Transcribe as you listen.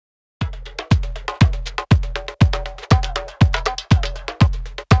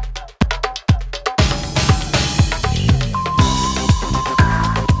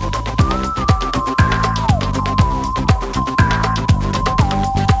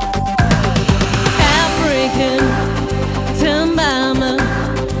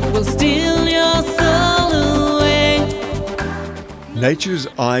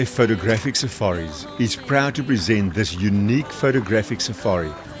Natureseye Photographic Safaris is proud to present this unique photographic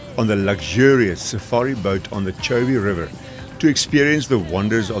safari on the luxurious safari boat on the Chobe River to experience the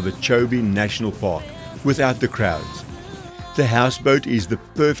wonders of the Chobe National Park without the crowds. The houseboat is the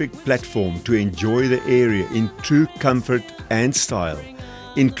perfect platform to enjoy the area in true comfort and style,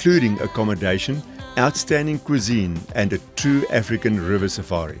 including accommodation, outstanding cuisine and a true African river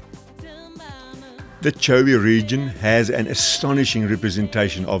safari. The Chobe region has an astonishing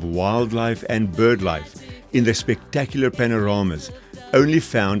representation of wildlife and bird life in the spectacular panoramas only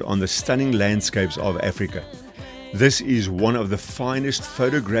found on the stunning landscapes of Africa. This is one of the finest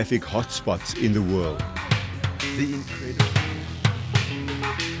photographic hotspots in the world. The incredible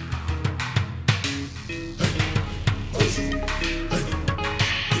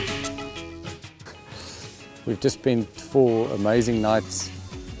We've just spent 4 amazing nights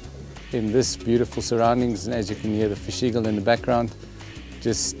in this beautiful surroundings, and as you can hear the fish eagle in the background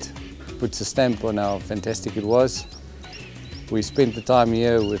just puts a stamp on how fantastic it was. We spent the time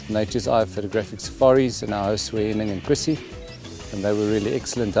here with Natureseye Photographic Safaris, and our hosts were Henning and Chrissy, and they were really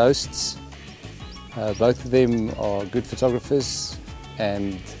excellent hosts. Both of them are good photographers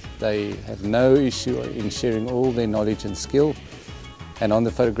and they have no issue in sharing all their knowledge and skill. And on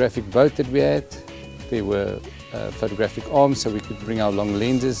the photographic boat that we had, there were photographic arms, so we could bring our long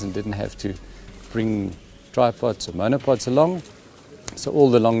lenses and didn't have to bring tripods or monopods along. So all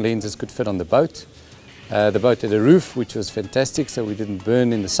the long lenses could fit on the boat. The boat had a roof, which was fantastic, so we didn't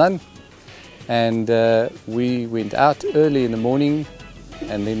burn in the sun. And we went out early in the morning,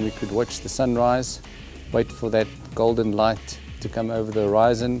 and then we could watch the sunrise, wait for that golden light to come over the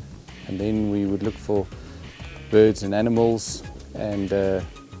horizon, and then we would look for birds and animals, and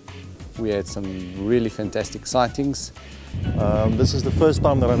we had some really fantastic sightings. This is the first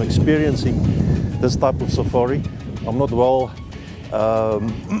time that I'm experiencing this type of safari. I'm not well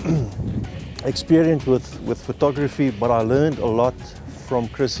experienced with photography, but I learned a lot from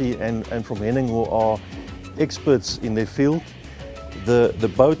Chrissy and from Henning, who are experts in their field.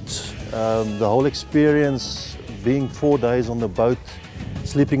 The boat, the whole experience, being 4 days on the boat,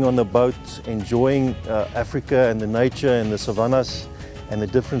 sleeping on the boat, enjoying Africa and the nature and the savannas and the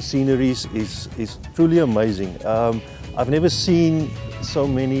different sceneries is truly amazing. I've never seen so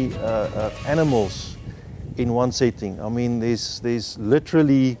many animals in one setting. I mean, there's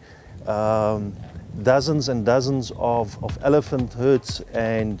literally dozens and dozens of elephant herds,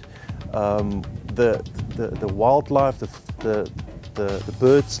 and the wildlife, the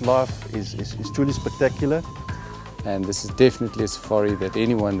birds' life is truly spectacular. And this is definitely a safari that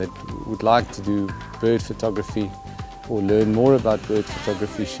anyone that would like to do bird photography or learn more about bird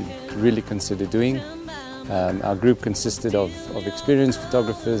photography should really consider doing. Our group consisted of experienced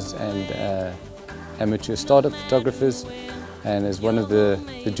photographers and amateur startup photographers, and as one of the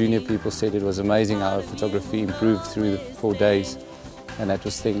junior people said, it was amazing how our photography improved through the 4 days, and that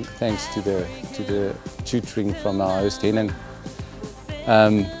was thanks to the tutoring from our host Henning.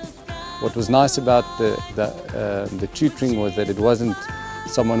 What was nice about the tutoring was that it wasn't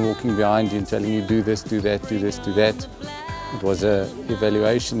someone walking behind you and telling you do this, do that, do this, do that. It was an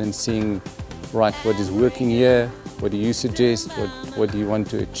evaluation and seeing, right, what is working here, what do you suggest, what do you want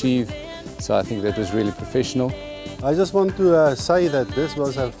to achieve. So I think that was really professional. I just want to say that this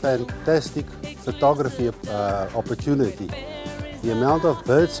was a fantastic photography opportunity. The amount of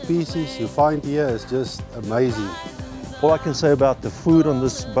bird species you find here is just amazing. All I can say about the food on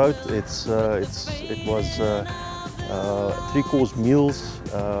this boat, it was 3-course meals.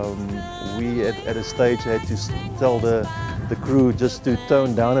 We at a stage had to tell the crew just to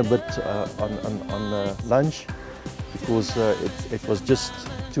tone down a bit on lunch, because it was just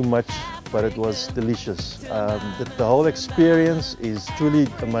too much, but it was delicious. The whole experience is truly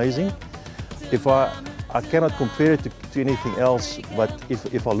amazing. I cannot compare it to anything else, but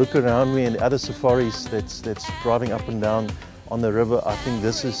if I look around me and other safaris that's driving up and down on the river, I think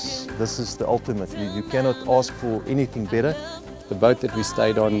this is the ultimate. You cannot ask for anything better. The boat that we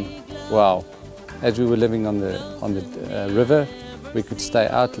stayed on, wow! As we were living on the river, we could stay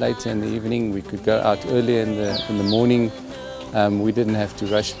out later in the evening. We could go out earlier in the morning. We didn't have to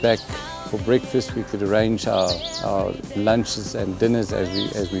rush back for breakfast. We could arrange our lunches and dinners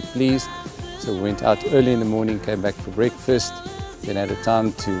as we pleased. So we went out early in the morning, came back for breakfast, then had a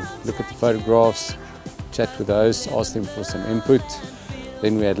time to look at the photographs, chat with the hosts, ask them for some input.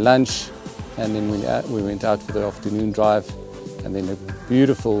 Then we had lunch, and then we went out for the afternoon drive, and then a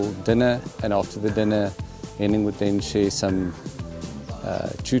beautiful dinner. And after the dinner, Henning would then share some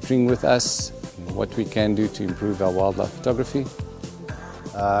tutoring with us, what we can do to improve our wildlife photography.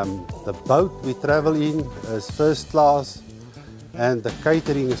 The boat we travel in is first class. and the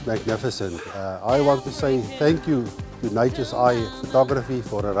catering is magnificent. I want to say thank you to Natureseye Photography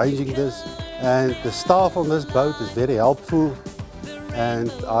for arranging this, and the staff on this boat is very helpful,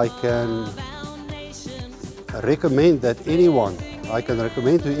 and I can recommend to anyone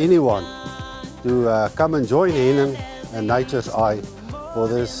to come and join Hennen and Natureseye for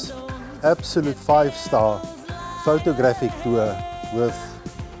this absolute 5-star photographic tour with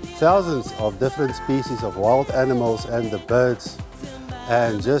thousands of different species of wild animals and the birds,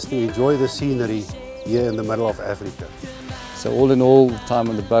 and just to enjoy the scenery here in the middle of Africa. So all in all, the time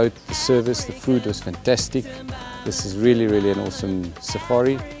on the boat, the service, the food was fantastic. This is really, really an awesome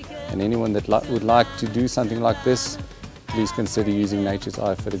safari, and anyone that would like to do something like this, please consider using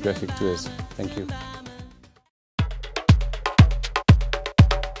Natureseye Photographic Tours. Thank you.